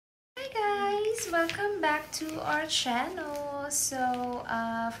guys, welcome back to our channel. So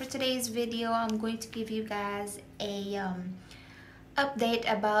for today's video, I'm going to give you guys a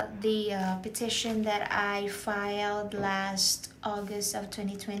update about the petition that I filed last August of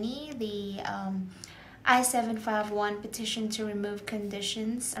 2020, the I-751 petition to remove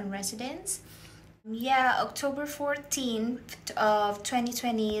conditions on residence. Yeah, October 14th of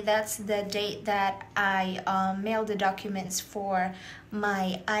 2020, that's the date that I mailed the documents for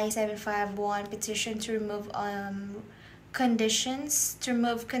my I-751 petition to remove conditions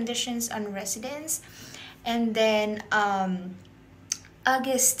on residence. And then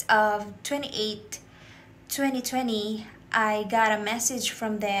August of 28th, 2020, I got a message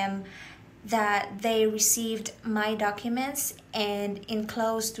from them that they received my documents, and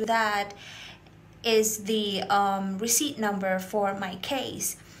enclosed with that is the receipt number for my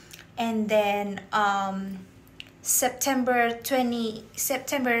case. And then September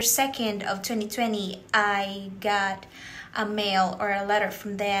 2nd of 2020, I got a mail or a letter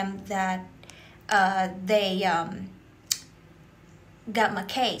from them that they got my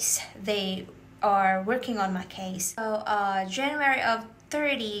case. They are working on my case. So January of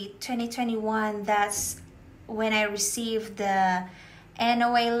 2021, that's when I received the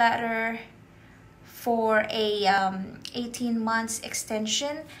NOA letter for a 18 months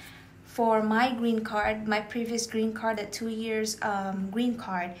extension for my green card, my previous green card, a 2 years green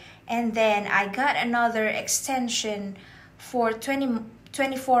card. And then I got another extension for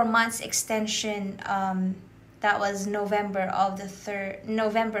 24 months extension. That was November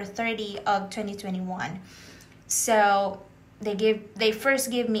 30 of 2021. So they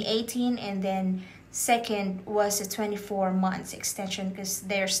first gave me 18, and then second was a 24 months extension because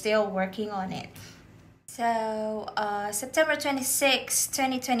they're still working on it. So September 26,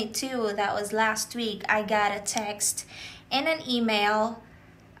 2022, that was last week, I got a text and an email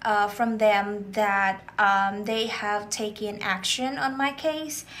from them that they have taken action on my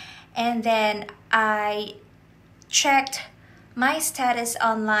case. And then I checked my status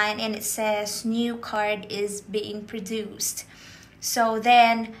online, and it says new card is being produced. So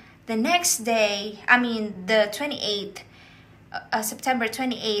then the next day, the 28th, September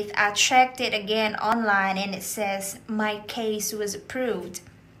 28th, I checked it again online, and it says my case was approved.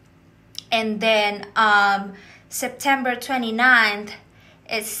 And then September 29th,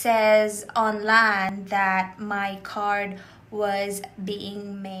 it says online that my card was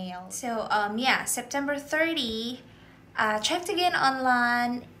being mailed. So yeah, September 30, I checked again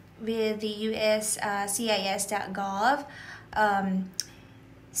online with the U.S.CIS.gov.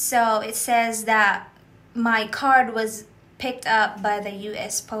 So it says that my card was picked up by the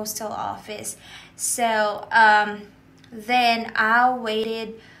U.S. Postal Office. So then I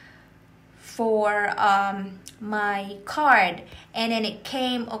waited for my card, and then it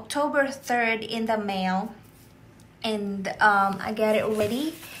came October 3rd in the mail, and I got it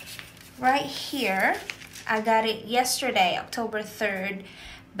ready right here. I got it yesterday, October 3rd,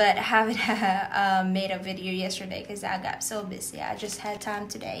 but I haven't made a video yesterday because I got so busy. I just had time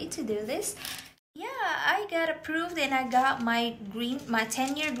today to do this. Yeah, I got approved, and I got my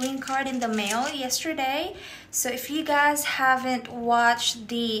 10-year green card in the mail yesterday. So if you guys haven't watched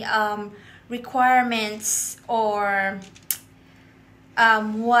the requirements or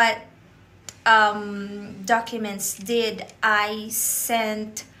what documents did I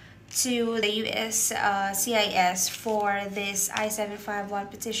sent to the U.S.CIS for this I-751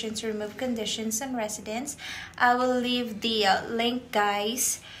 petition to remove conditions on residence, I will leave the link,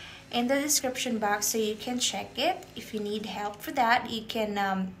 guys, in the description box so you can check it. If you need help for that, you can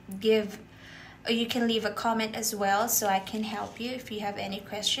leave a comment as well so I can help you. If you have any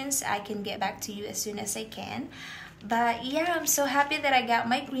questions, I can get back to you as soon as I can. But yeah, I'm so happy that I got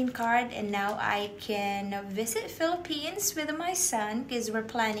my green card, and now I can visit Philippines with my son because we're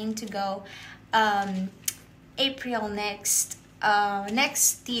planning to go April next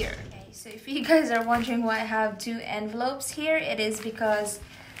year. Okay, so if you guys are wondering why I have two envelopes here, it is because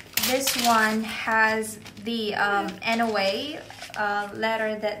this one has the NOA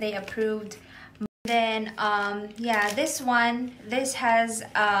letter that they approved. Then yeah, this has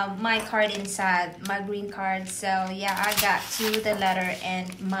my card inside, my green card. So yeah, I got the letter,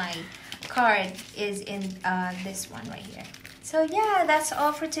 and my card is in this one right here. So yeah, that's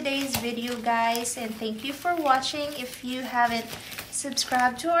all for today's video, guys, and thank you for watching. If you haven't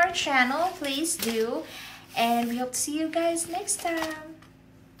subscribed to our channel, please do, and we hope to see you guys next time.